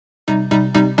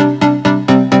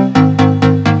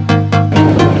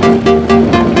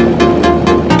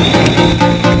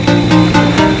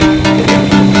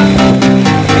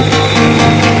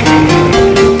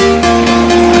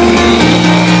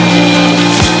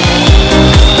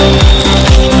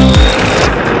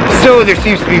there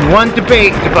seems to be one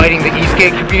debate dividing the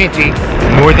e-skate community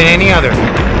more than any other.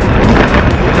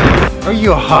 Are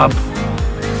you a hub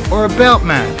or a belt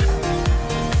man?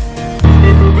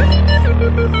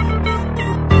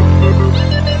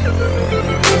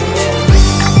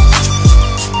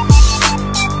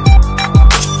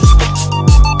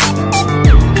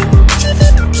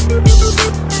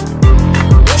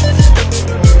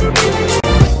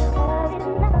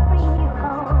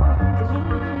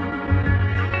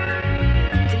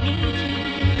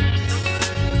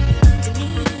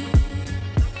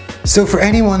 So for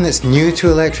anyone that's new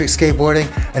to electric skateboarding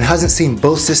and hasn't seen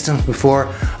both systems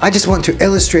before, I just want to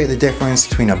illustrate the difference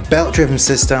between a belt-driven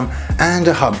system and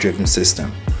a hub-driven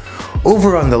system.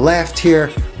 Over on the left here,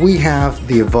 we have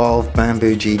the Evolve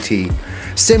Bamboo GT.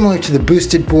 Similar to the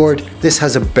boosted board, this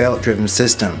has a belt-driven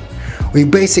system. We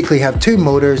basically have two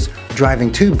motors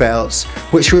driving two belts,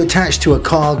 which are attached to a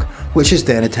cog, which is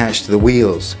then attached to the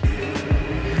wheels.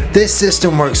 This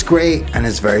system works great and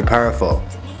is very powerful.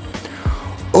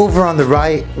 Over on the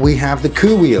right, we have the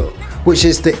koowheel, which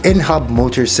is the in-hub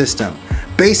motor system.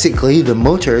 Basically, the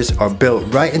motors are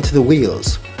built right into the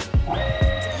wheels.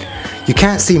 You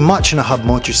can't see much in a hub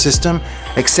motor system,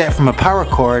 except from a power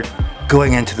cord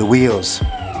going into the wheels.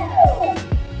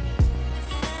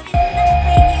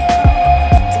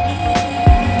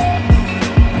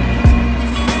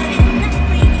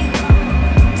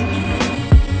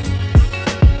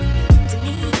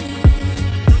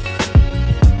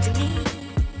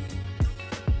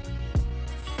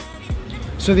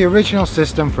 So the original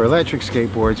system for electric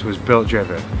skateboards was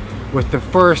belt-driven, with the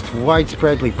first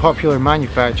widespreadly popular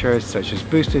manufacturers such as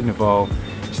Boosted and Evolve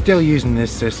still using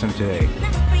this system today.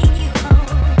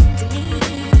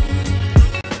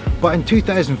 But in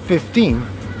 2015,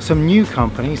 some new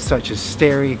companies such as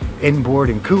Steri,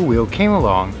 Inboard and Koowheel came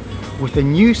along with a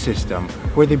new system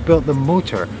where they built the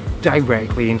motor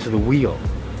directly into the wheel,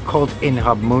 called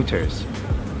in-hub motors.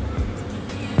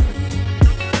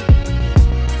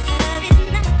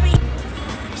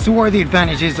 So what are the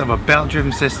advantages of a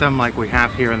belt-driven system like we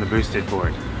have here on the boosted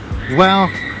board? Well,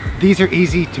 these are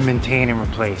easy to maintain and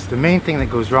replace. The main thing that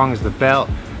goes wrong is the belt,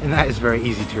 and that is very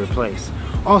easy to replace.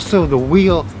 Also, the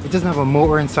wheel, it doesn't have a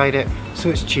motor inside it, so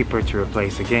it's cheaper to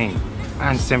replace again,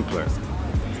 and simpler.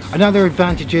 Another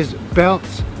advantage is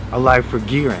belts allow for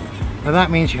gearing. Now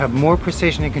that means you have more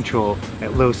precision and control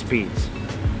at low speeds.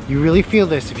 You really feel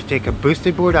this if you take a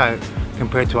boosted board out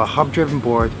compared to a hub-driven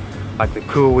board like the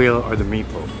koowheel or the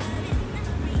meepo.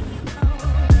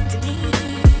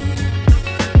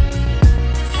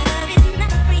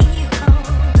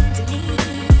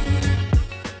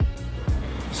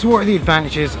 So what are the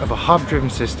advantages of a hub-driven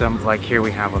system like here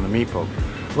we have on the meepo?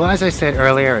 Well, as I said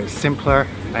earlier, it's simpler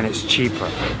and it's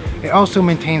cheaper. It also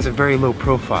maintains a very low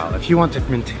profile. If you want to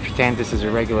pretend this is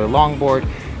a regular longboard,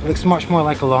 it looks much more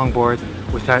like a longboard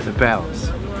without the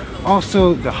belts.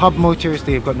 Also, the hub motors,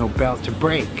 they've got no belt to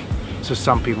brake, so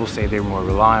some people say they're more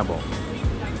reliable.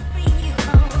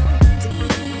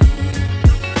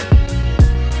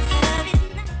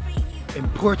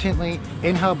 Importantly,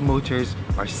 in-hub motors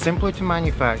are simpler to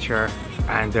manufacture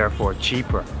and therefore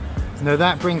cheaper. Now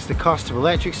that brings the cost of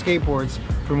electric skateboards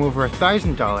from over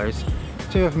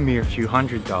 $1,000 to a mere few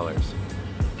 $100s.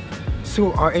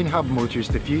 So are in-hub motors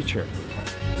the future?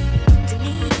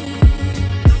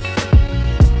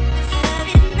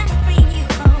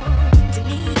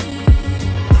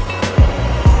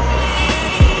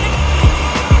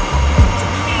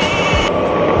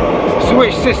 So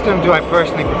which system do I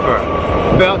personally prefer?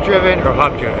 Belt-driven or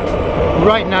hub-driven?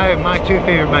 Right now, my two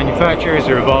favourite manufacturers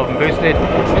are Evolve and Boosted,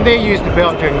 and they use the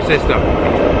belt-driven system.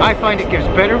 I find it gives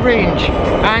better range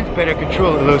and better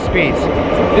control at low speeds.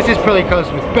 This is probably because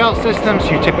with belt systems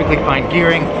you typically find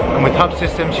gearing, and with hub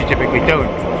systems you typically don't.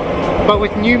 But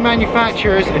with new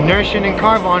manufacturers, Enertion and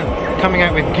Carvon, coming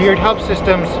out with geared hub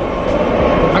systems,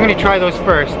 I'm going to try those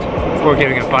first before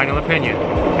giving a final opinion.